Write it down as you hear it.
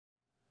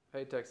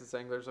Hey Texas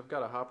Anglers, I've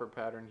got a hopper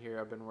pattern here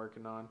I've been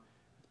working on.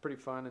 It's pretty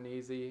fun and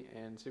easy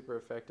and super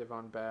effective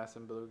on bass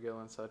and bluegill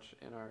and such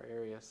in our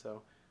area,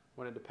 so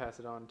wanted to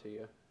pass it on to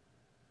you.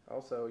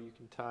 Also, you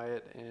can tie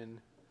it in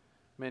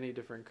many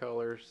different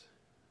colors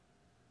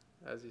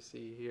as you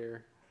see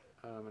here,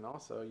 and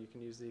also you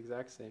can use the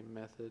exact same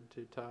method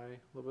to tie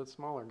a little bit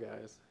smaller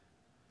guys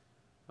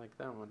like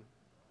that one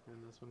and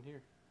this one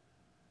here.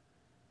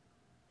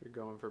 If you're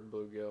going for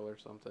bluegill or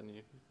something,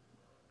 you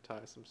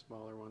tie some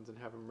smaller ones and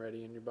have them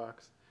ready in your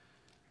box.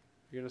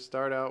 You're gonna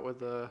start out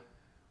with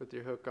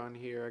your hook on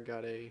here. I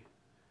got a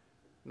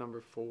number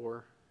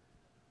 4,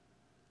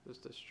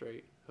 just a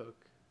straight hook.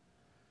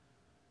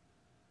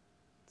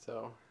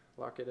 So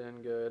lock it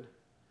in good,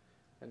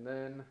 and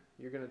then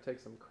you're gonna take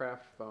some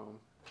craft foam.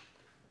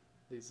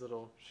 These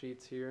little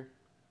sheets here.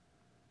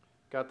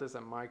 Got this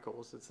at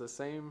Michael's. It's the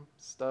same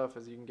stuff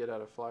as you can get at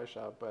a fly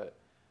shop, but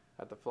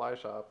at the fly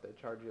shop they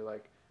charge you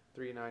like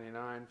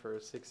 $3.99 for a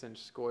 6-inch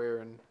square,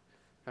 and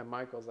at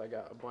Michael's I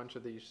got a bunch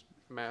of these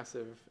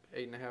massive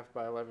 8.5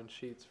 by 11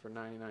 sheets for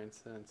 99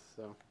 cents.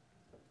 So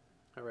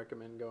I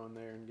recommend going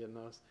there and getting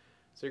those.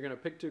 So you're going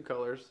to pick 2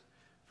 colors.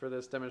 For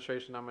this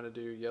demonstration I'm going to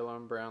do yellow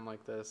and brown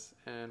like this,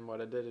 and what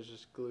I did is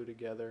just glue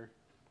together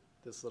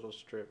this little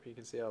strip. You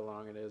can see how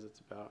long it is. It's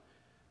about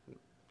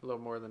a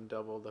little more than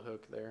double the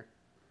hook there.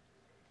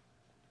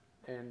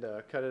 And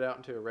cut it out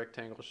into a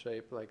rectangle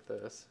shape like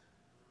this.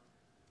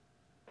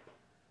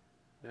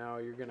 Now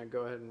you're going to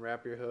go ahead and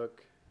wrap your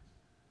hook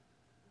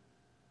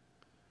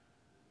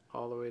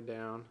all the way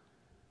down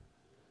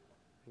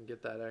and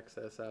get that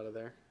excess out of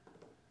there.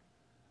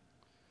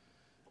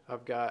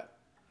 I've got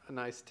a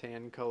nice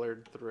tan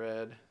colored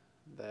thread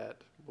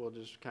that will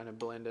just kind of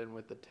blend in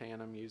with the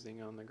tan I'm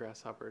using on the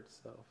grasshopper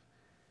itself.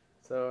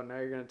 So now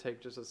you're going to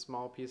take just a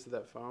small piece of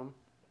that foam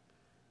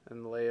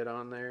and lay it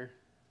on there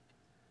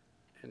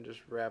and just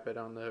wrap it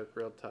on the hook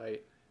real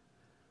tight.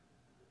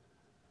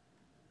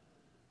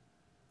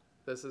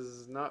 This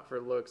is not for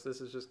looks,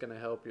 this is just going to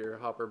help your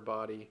hopper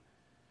body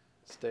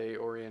stay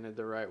oriented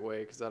the right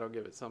way, because that'll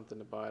give it something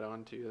to bite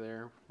onto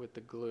there with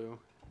the glue.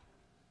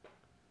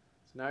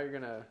 So now you're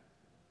going to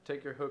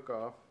take your hook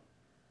off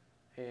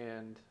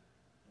and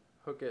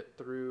hook it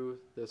through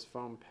this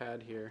foam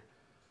pad here.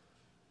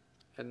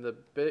 And the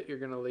bit you're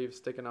going to leave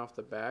sticking off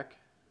the back,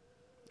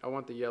 I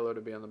want the yellow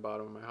to be on the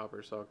bottom of my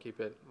hopper, so I'll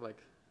keep it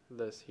like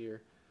this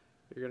here.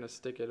 You're going to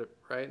stick it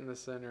right in the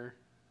center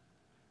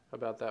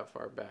about that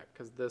far back,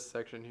 because this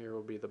section here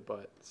will be the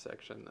butt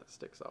section that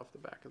sticks off the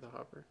back of the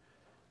hopper.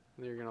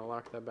 And you're going to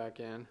lock that back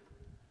in.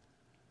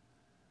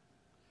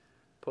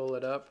 Pull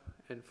it up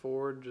and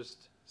forward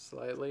just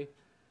slightly,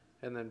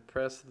 and then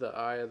press the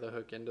eye of the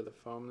hook into the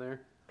foam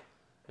there,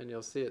 and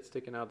you'll see it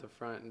sticking out the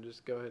front, and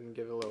just go ahead and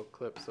give it a little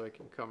clip so it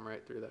can come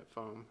right through that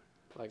foam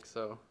like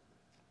so.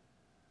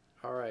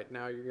 Alright,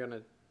 now you're going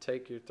to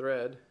take your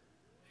thread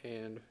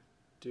and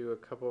do a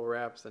couple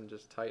wraps and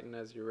just tighten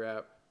as you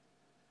wrap,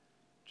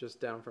 just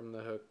down from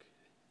the hook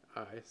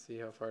eye. See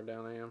how far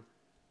down I am?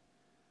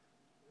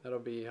 That'll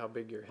be how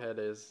big your head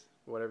is.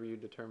 Whatever you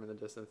determine the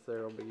distance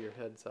there will be your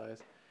head size.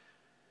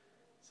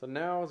 So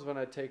now is when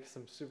I take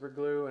some super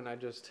glue and I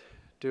just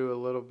do a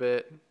little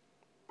bit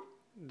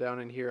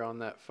down in here on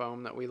that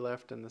foam that we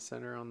left in the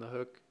center on the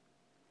hook.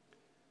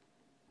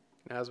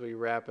 And as we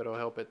wrap, it'll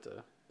help it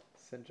to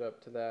cinch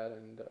up to that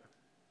and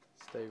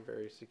stay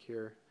very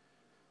secure.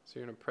 So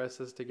you're going to press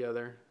this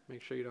together.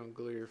 Make sure you don't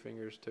glue your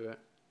fingers to it.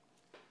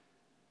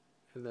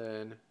 And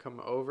then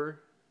come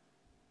over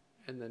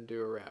and then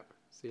do a wrap.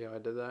 See how I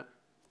did that?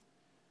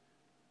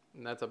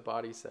 And that's a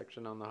body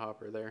section on the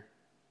hopper there.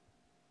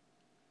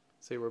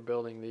 See, we're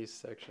building these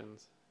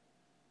sections.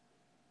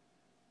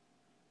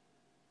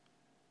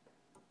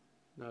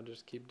 Now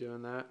just keep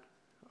doing that.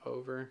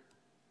 Over.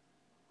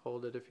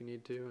 Hold it if you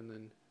need to, and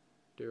then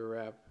do a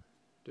wrap.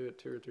 Do it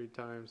 2 or 3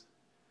 times.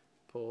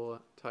 Pull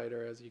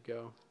tighter as you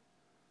go.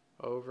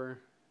 Over.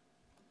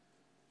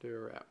 Do a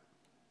wrap.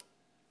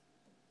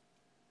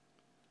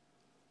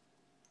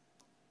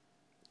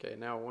 Okay,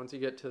 now once you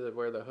get to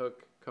where the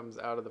hook comes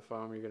out of the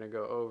foam, you're going to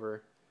go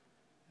over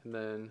and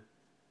then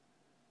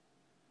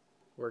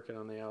work it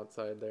on the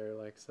outside there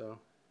like so.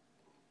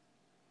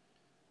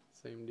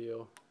 Same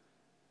deal.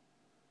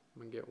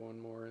 I'm going to get one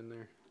more in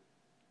there.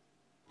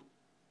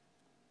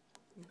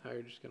 Now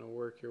you're just going to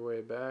work your way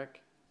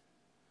back.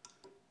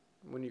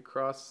 When you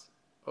cross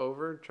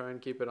over, try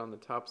and keep it on the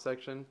top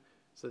section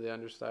so the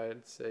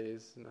underside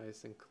stays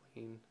nice and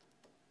clean.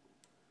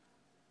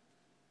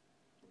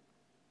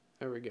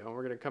 There we go.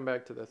 We're going to come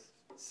back to the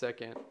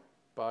second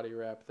body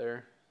wrap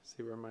there.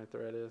 See where my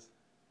thread is.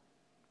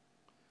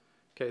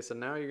 Okay, so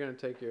now you're going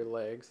to take your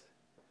legs.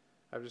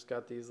 I've just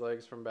got these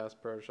legs from Bass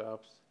Pro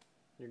Shops.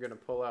 You're going to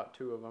pull out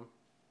 2 of them.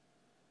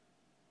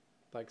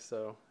 Like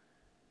so.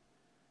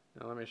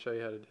 Now let me show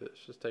you how to do this.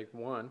 Just take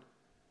one.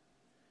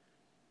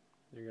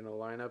 You're going to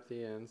line up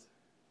the ends.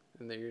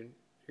 And then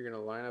you're going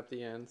to line up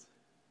the ends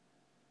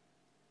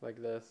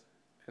like this.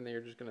 And then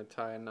you're just going to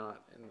tie a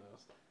knot in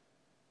those.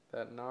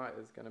 That knot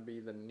is going to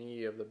be the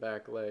knee of the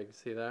back leg.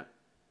 See that?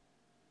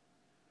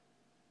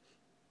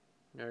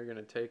 Now you're going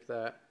to take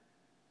that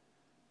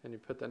and you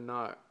put the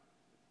knot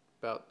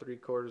about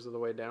 3/4 of the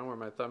way down where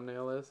my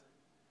thumbnail is,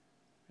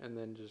 and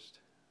then just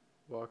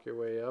walk your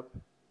way up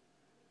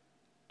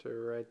to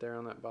right there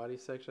on that body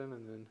section,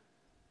 and then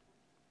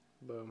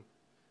boom.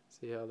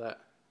 See how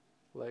that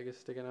leg is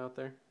sticking out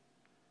there?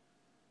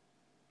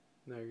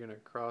 Now you're going to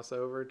cross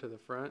over to the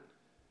front,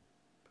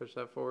 push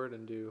that forward,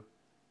 and do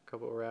a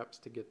couple of wraps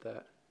to get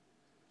that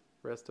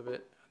rest of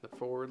it in the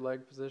forward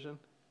leg position.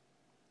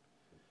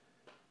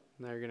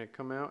 Now you're going to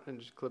come out and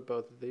just clip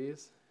both of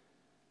these.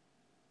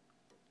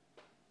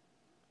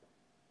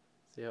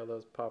 See how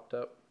those popped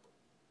up?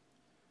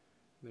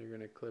 Then you're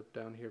going to clip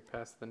down here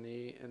past the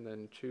knee, and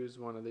then choose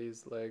one of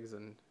these legs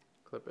and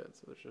clip it,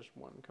 so there's just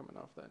one coming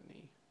off that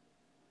knee.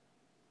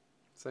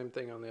 Same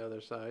thing on the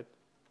other side.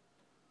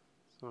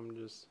 So I'm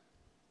just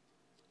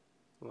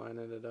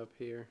lining it up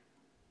here.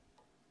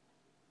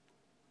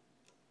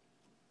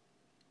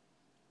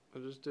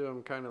 I'll just do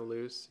them kind of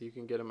loose so you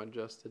can get them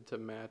adjusted to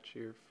match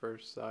your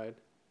first side,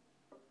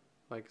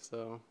 like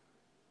so.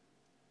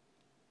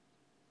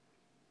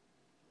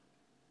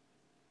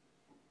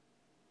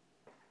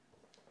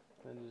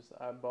 And just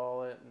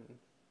eyeball it and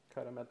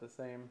cut them at the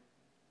same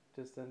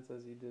distance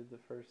as you did the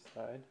first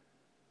side.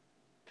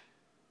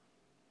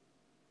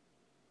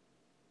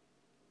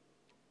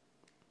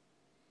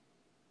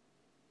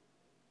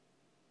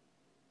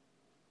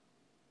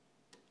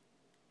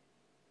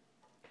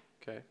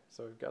 Okay,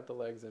 so we've got the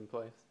legs in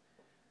place.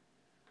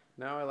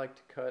 Now I like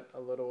to cut a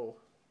little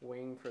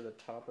wing for the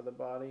top of the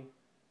body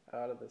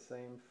out of the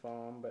same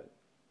foam, but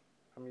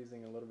I'm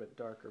using a little bit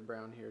darker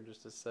brown here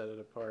just to set it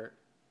apart.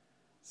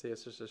 See,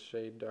 it's just a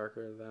shade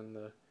darker than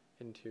the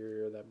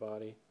interior of that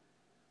body.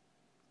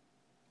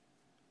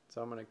 So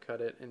I'm going to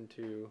cut it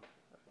into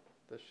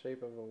the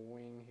shape of a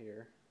wing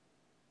here.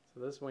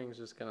 So this wing's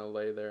just going to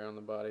lay there on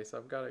the body. So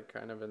I've got it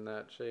kind of in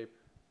that shape.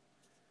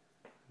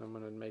 I'm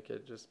going to make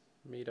it just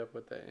meet up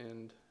with the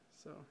end.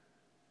 So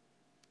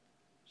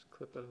just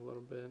clip it a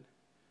little bit. And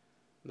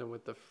then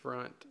with the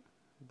front,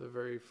 the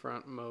very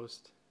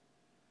frontmost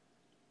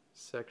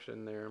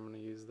section there, I'm going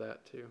to use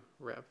that to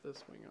wrap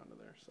this wing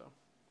onto there. So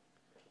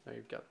now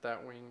you've got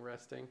that wing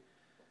resting.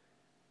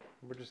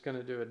 We're just going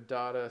to do a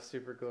dot of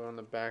super glue on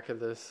the back of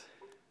this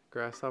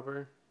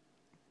grasshopper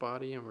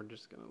body, and we're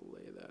just going to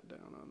lay that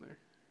down on there.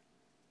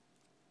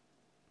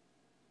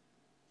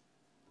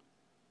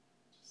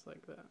 Just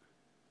like that.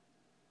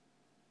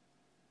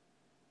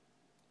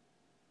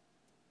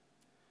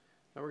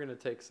 Now we're going to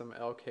take some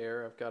elk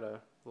hair. I've got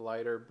a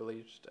lighter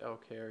bleached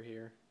elk hair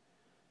here,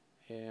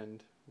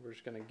 and we're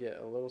just going to get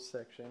a little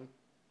section.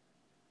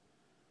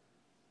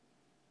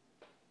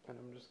 And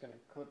I'm just going to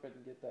clip it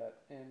and get that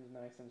end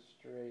nice and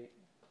straight.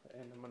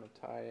 And I'm going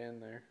to tie in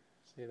there.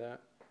 See that?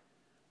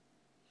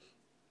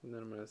 And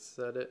then I'm going to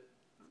set it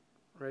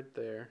right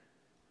there.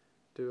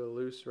 Do a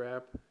loose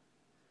wrap.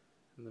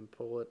 And then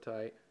pull it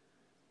tight.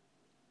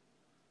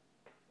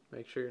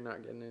 Make sure you're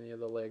not getting any of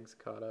the legs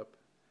caught up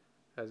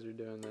as you're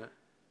doing that.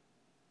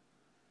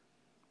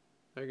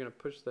 Now you're going to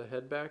push the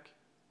head back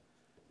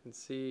and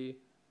see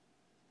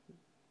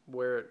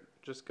where it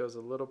just goes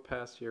a little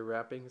past your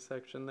wrapping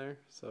section there,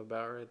 so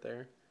about right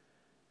there.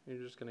 You're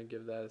just going to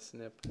give that a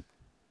snip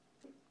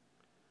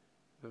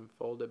and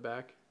fold it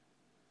back.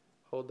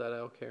 Hold that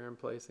elk hair in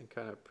place and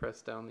kind of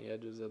press down the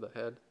edges of the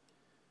head,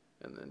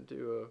 and then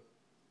do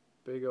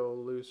a big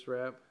old loose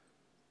wrap,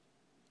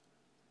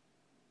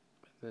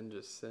 and then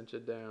just cinch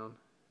it down.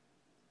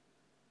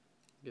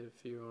 Get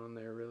a few on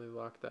there, really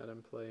lock that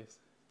in place.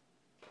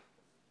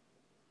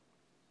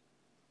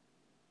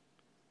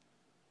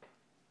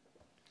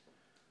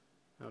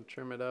 Now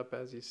trim it up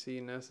as you see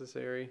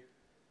necessary.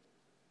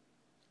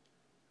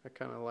 I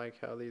kind of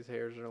like how these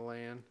hairs are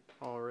laying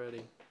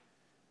already.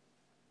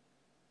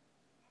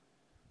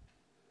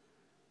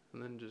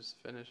 And then just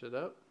finish it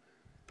up.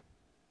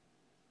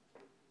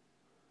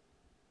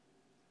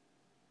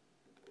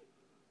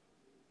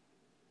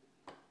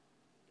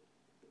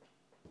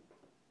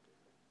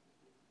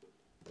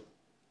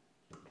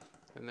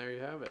 And there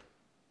you have it.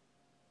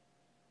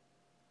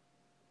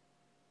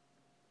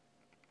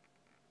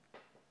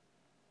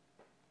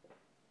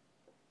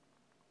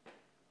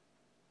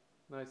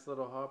 Nice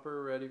little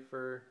hopper ready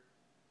for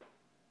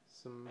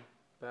some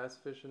bass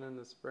fishing in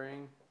the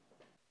spring.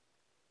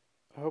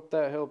 I hope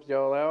that helped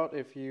y'all out.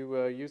 If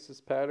you use this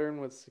pattern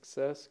with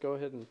success, go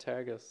ahead and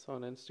tag us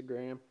on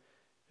Instagram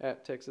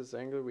at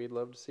TxAngler. We'd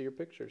love to see your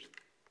pictures.